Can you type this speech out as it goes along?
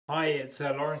Hi, it's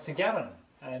Lawrence and Gavin,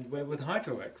 and we're with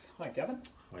HydroWorks. Hi, Gavin.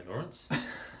 Hi, Lawrence.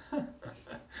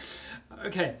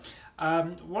 Okay,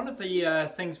 one of the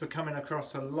things we're coming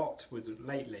across a lot with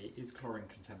lately is chlorine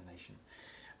contamination.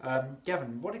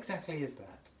 Gavin, what exactly is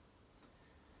that?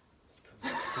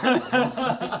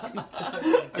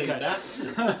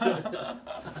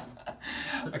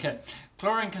 Okay,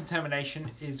 chlorine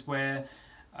contamination is where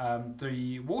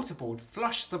the water board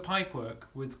flush the pipework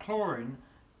with chlorine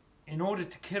in order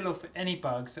to kill off any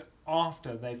bugs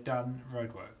after they've done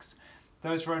roadworks.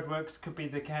 Those roadworks could be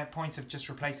the point of just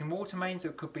replacing water mains.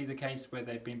 It could be the case where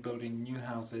they've been building new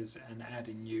houses and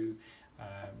adding new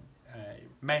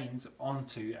mains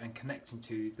onto and connecting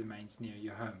to the mains near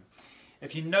your home.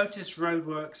 If you notice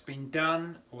roadworks being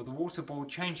done or the water board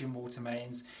changing water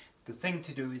mains, the thing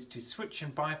to do is to switch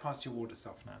and bypass your water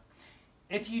softener.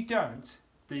 If you don't,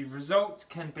 the result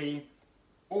can be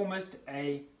almost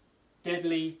a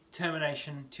deadly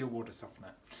termination to your water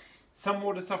softener. Some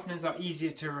water softeners are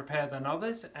easier to repair than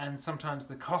others, and sometimes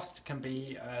the cost can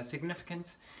be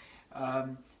significant,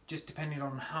 just depending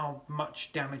on how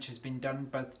much damage has been done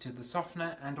both to the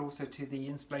softener and also to the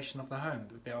installation of the home.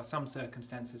 There are some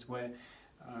circumstances where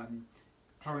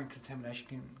chlorine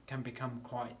contamination can become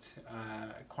quite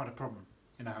a problem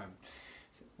in a home.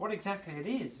 So what exactly it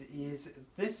is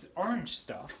this orange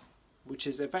stuff, which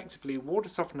is effectively water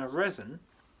softener resin,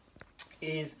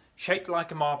 is shaped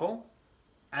like a marble,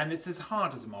 and it's as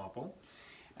hard as a marble.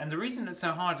 And the reason it's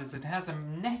so hard is it has a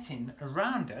netting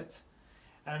around it,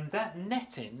 and that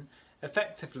netting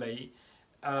effectively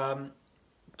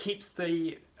keeps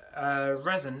the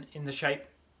resin in the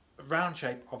round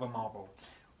shape of a marble.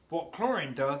 What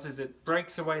chlorine does is it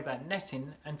breaks away that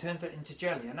netting and turns it into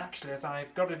jelly. And actually, as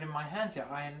I've got it in my hands here,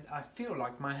 I feel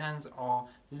like my hands are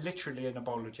literally in a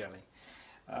bowl of jelly.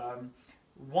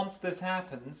 Once this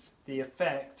happens, the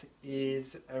effect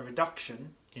is a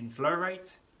reduction in flow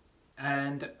rate,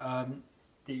 and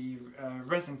the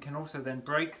resin can also then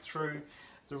break through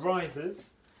the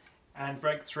risers and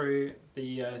break through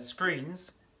the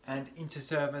screens and into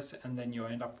service, and then you'll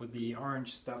end up with the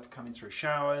orange stuff coming through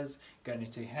showers, going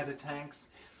into header tanks,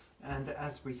 and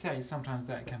as we say, sometimes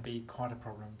that can be quite a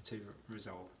problem to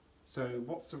resolve. So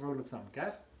what's the rule of thumb,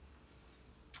 Gav?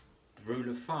 The rule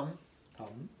of thumb?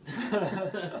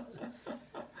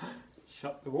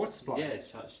 Shut the water supply. Yeah,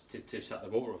 to shut the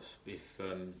water off if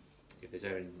there's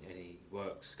any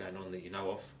works going on that you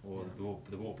know of, or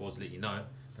the water boards let you know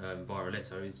via a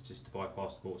letter, is just to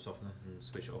bypass the water softener and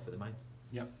switch it off at the main.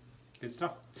 Yep, good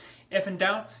stuff. If in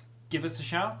doubt, give us a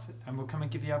shout and we'll come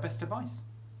and give you our best advice.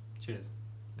 Cheers.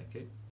 Thank you.